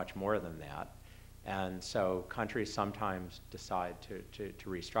by much more than that. And so countries sometimes decide to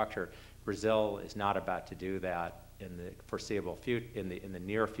restructure. Brazil is not about to do that in the foreseeable future, in the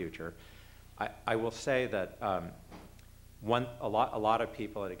near future. I will say that a lot of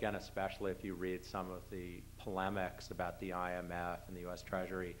people, and again, especially if you read some of the polemics about the IMF and the U.S.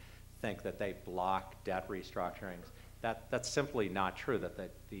 Treasury, think that they block debt restructurings. That's simply not true, that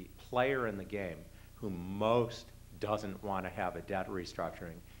the player in the game who most doesn't want to have a debt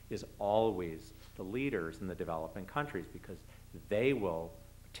restructuring is always the leaders in the developing countries, because they will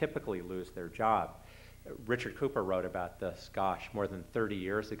typically lose their job. Richard Cooper wrote about this, gosh, more than 30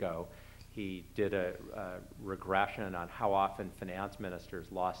 years ago. He did a regression on how often finance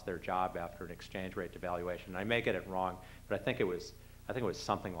ministers lost their job after an exchange rate devaluation. I may get it wrong, but I think it was I think it was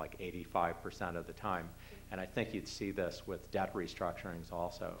something like 85% of the time. And I think you'd see this with debt restructurings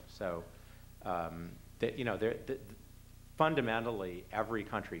also. So, fundamentally, every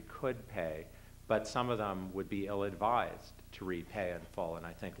country could pay, but some of them would be ill-advised to repay in full, and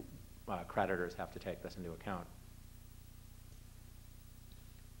I think creditors have to take this into account.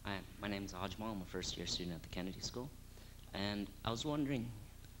 Hi, my name is Ajmal. I'm a first-year student at the Kennedy School. And I was wondering,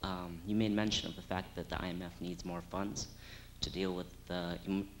 you made mention of the fact that the IMF needs more funds to deal with the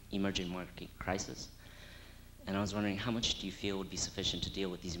emerging market crisis. And I was wondering, how much do you feel would be sufficient to deal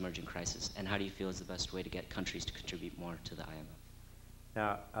with these emerging crises? And how do you feel is the best way to get countries to contribute more to the IMF?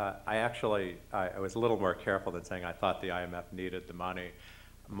 Now, I was a little more careful than saying I thought the IMF needed the money.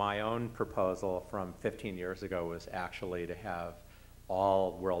 My own proposal from 15 years ago was actually to have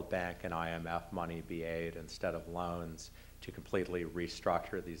all World Bank and IMF money be aid instead of loans, to completely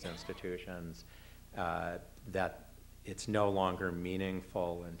restructure these institutions, that it's no longer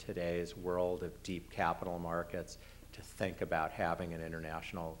meaningful in today's world of deep capital markets to think about having an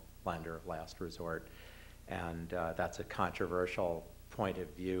international lender of last resort. And that's a controversial point of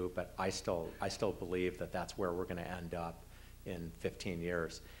view, but I still believe that that's where we're going to end up in 15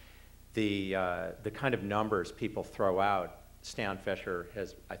 years. The kind of numbers people throw out, Stan Fisher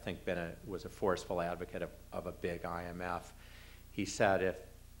has, I think, was a forceful advocate of a big IMF. He said if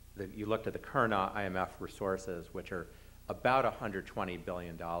you looked at the current IMF resources, which are about $120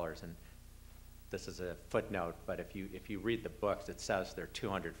 billion, and this is a footnote, but if you read the books, it says they're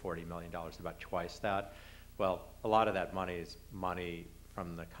 $240 million, about twice that. Well, a lot of that money is money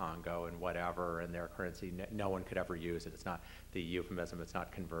from the Congo and whatever, and their currency, no one could ever use it. It's not the euphemism, it's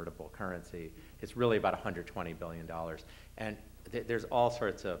not convertible currency. It's really about $120 billion. And there's all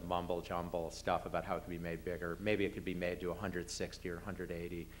sorts of mumble-jumble stuff about how it could be made bigger. Maybe it could be made to 160 or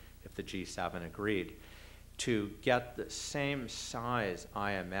 180 if the G7 agreed. To get the same size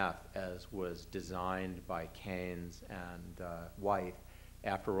IMF as was designed by Keynes and White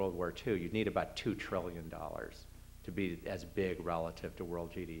after World War II, you'd need about $2 trillion to be as big relative to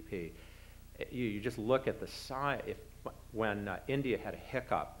world GDP. You just look at the size. When India had a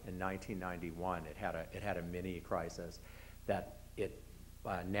hiccup in 1991, it had a mini crisis that it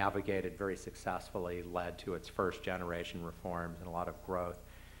navigated very successfully, led to its first generation reforms and a lot of growth.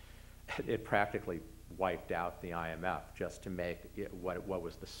 It practically wiped out the IMF just to make it what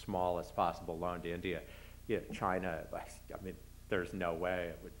was the smallest possible loan to India. China, I mean, there's no way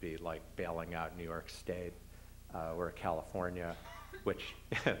it would be like bailing out New York State or California, which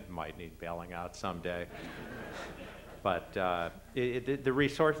might need bailing out someday. But the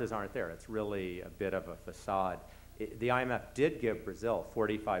resources aren't there. It's really a bit of a facade. The IMF did give Brazil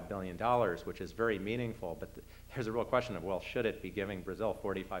 $45 billion, which is very meaningful, but there's a real question of, well, should it be giving Brazil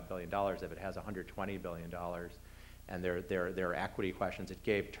 $45 billion if it has $120 billion? And there are equity questions. It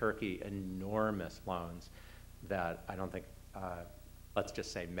gave Turkey enormous loans that I don't think, let's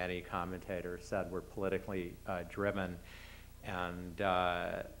just say many commentators said were politically driven. And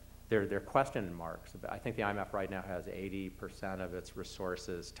there are question marks. I think the IMF right now has 80% of its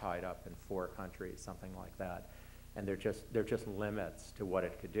resources tied up in 4 countries, something like that. And they're just limits to what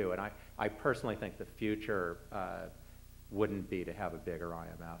it could do. And I personally think the future wouldn't be to have a bigger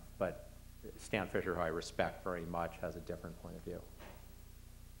IMF, but Stan Fisher, who I respect very much, has a different point of view.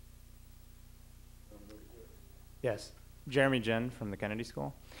 Yes, Jeremy Jen from the Kennedy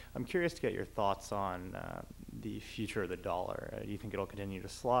School. I'm curious to get your thoughts on the future of the dollar. Do you think it'll continue to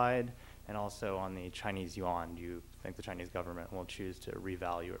slide? And also on the Chinese yuan, do you think the Chinese government will choose to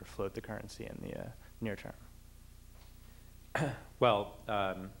revalue or float the currency in the near term? Well,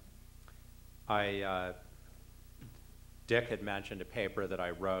 Dick had mentioned a paper that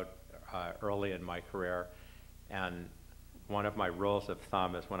I wrote early in my career, and one of my rules of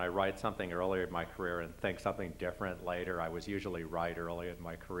thumb is when I write something earlier in my career and think something different later, I was usually right early in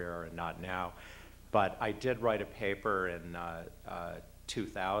my career and not now. But I did write a paper in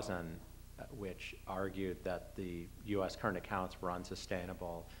 2000 which argued that the US current accounts were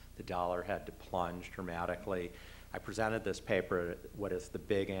unsustainable. The dollar had to plunge dramatically. I presented this paper at what is the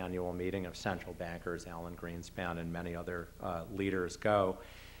big annual meeting of central bankers, Alan Greenspan and many other leaders go.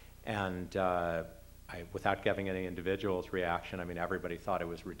 And without giving any individual's reaction, I mean, everybody thought it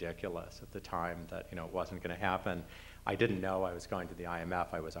was ridiculous at the time that it wasn't going to happen. I didn't know I was going to the IMF.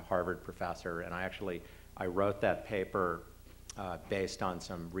 I was a Harvard professor, and I wrote that paper based on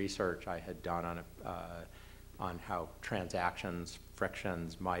some research I had done on how transactions,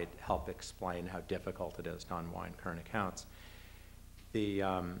 frictions might help explain how difficult it is to unwind current accounts.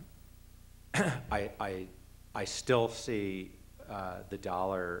 I still see the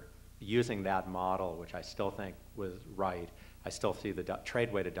dollar using that model, which I still think was right, I still see the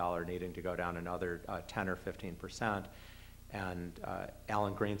trade-weighted dollar needing to go down another 10 or 15%. And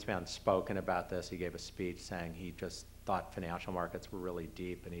Alan Greenspan's spoken about this. He gave a speech saying he just thought financial markets were really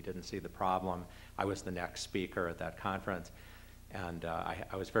deep and he didn't see the problem. I was the next speaker at that conference. And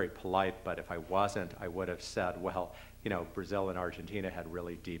I was very polite, but if I wasn't, I would have said, well, you know, Brazil and Argentina had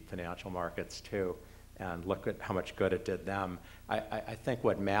really deep financial markets too, and look at how much good it did them. I think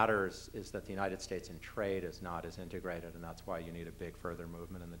what matters is that the United States in trade is not as integrated, and that's why you need a big further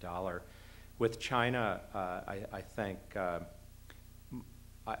movement in the dollar. With China, I think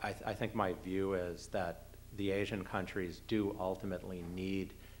my view is that the Asian countries do ultimately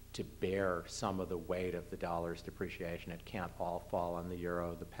need to bear some of the weight of the dollar's depreciation. It can't all fall on the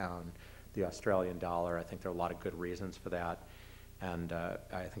euro, the pound, the Australian dollar. I think there are a lot of good reasons for that. And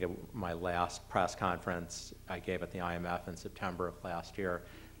I think at my last press conference I gave at the IMF in September of last year,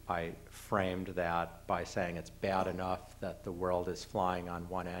 I framed that by saying it's bad enough that the world is flying on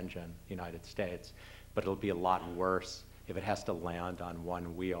one engine, the United States, but it'll be a lot worse if it has to land on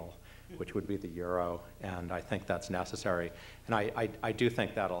one wheel, which would be the euro, and I think that's necessary. And I do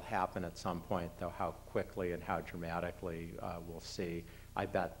think that'll happen at some point, though how quickly and how dramatically we'll see. I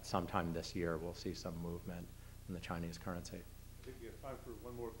bet sometime this year we'll see some movement in the Chinese currency. I think we have time for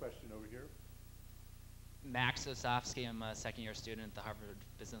one more question over here. Max Osofsky, I'm a second-year student at the Harvard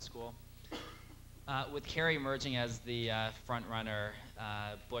Business School. With Kerry emerging as the front runner,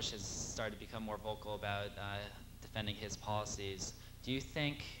 Bush has started to become more vocal about defending his policies. Do you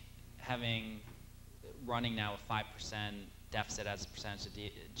think running now a 5% deficit as a percentage of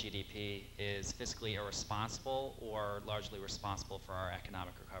GDP is fiscally irresponsible or largely responsible for our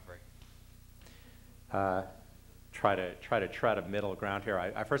economic recovery? Try to tread a middle ground here.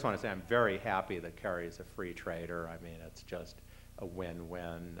 I first want to say I'm very happy that Kerry is a free trader. I mean, it's just a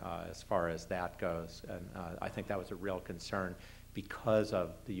win-win as far as that goes. And I think that was a real concern because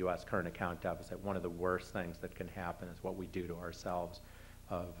of the U.S. current account deficit. One of the worst things that can happen is what we do to ourselves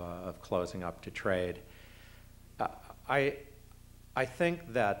of closing up to trade. I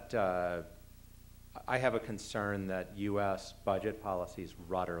think that I have a concern that U.S. budget policy is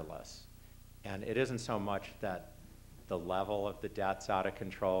rudderless. And it isn't so much that the level of the debt's out of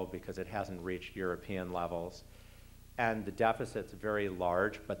control because it hasn't reached European levels. And the deficit's very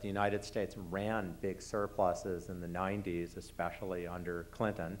large, but the United States ran big surpluses in the 90s, especially under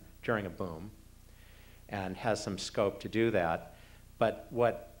Clinton, during a boom, and has some scope to do that. But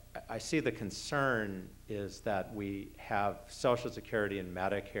what I see the concern is that we have Social Security and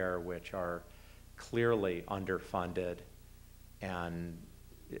Medicare, which are clearly underfunded, and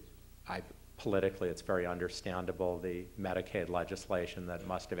politically it's very understandable, the Medicaid legislation that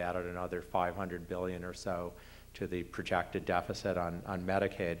must have added another $500 billion or so to the projected deficit on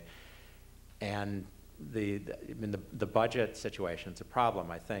Medicaid. And the budget situation's a problem.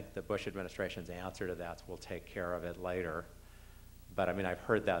 I think the Bush administration's answer to that is we'll take care of it later. But I mean, I've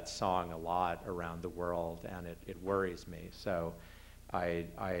heard that song a lot around the world, and it worries me. So I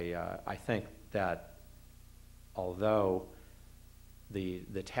think that although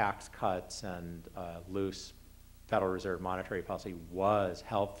the tax cuts and loose Federal Reserve monetary policy was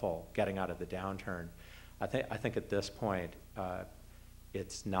helpful getting out of the downturn, I think at this point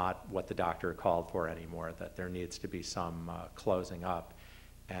it's not what the doctor called for anymore, that there needs to be some closing up.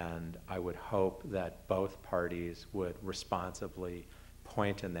 And I would hope that both parties would responsibly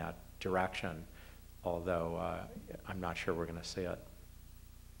point in that direction, although I'm not sure we're going to see it.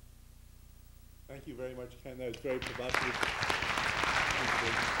 Thank you very much, Ken. That was very provocative. Thank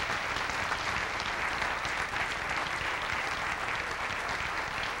you,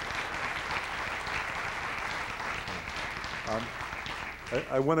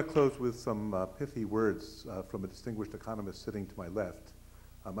 I want to close with some pithy words from a distinguished economist sitting to my left.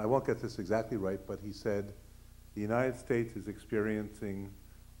 I won't get this exactly right, but he said, the United States is experiencing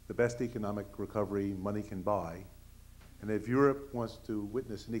the best economic recovery money can buy, and if Europe wants to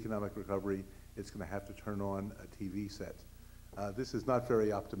witness an economic recovery, it's going to have to turn on a TV set. This is not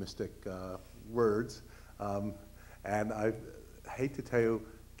very optimistic words, and I hate to tell you,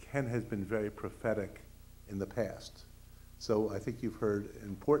 Ken has been very prophetic in the past. So I think you've heard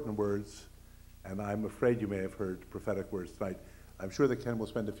important words, and I'm afraid you may have heard prophetic words tonight. I'm sure that Ken will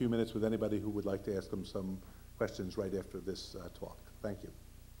spend a few minutes with anybody who would like to ask him some questions right after this talk. Thank you.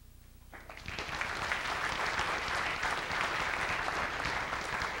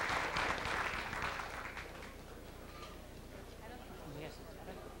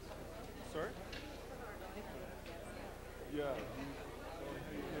 Sorry? Yeah.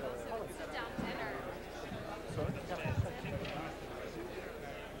 Sorry?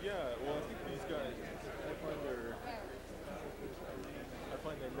 Yeah, well, I think these guys, I find they're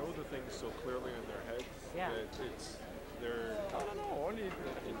the things so clearly in their heads that they're. I don't know. Only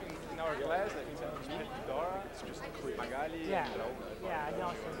in our class, like me, Dora, it's just clear. Magali, Yeah. and Yeah, I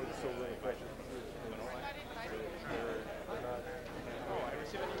know. It's so many questions. You know, they're not. Oh, I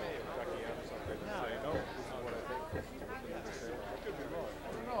received an email tracking out or something. No. Saying, no, this is what I think. Could be wrong. I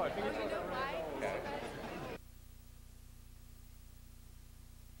don't know. I think it's.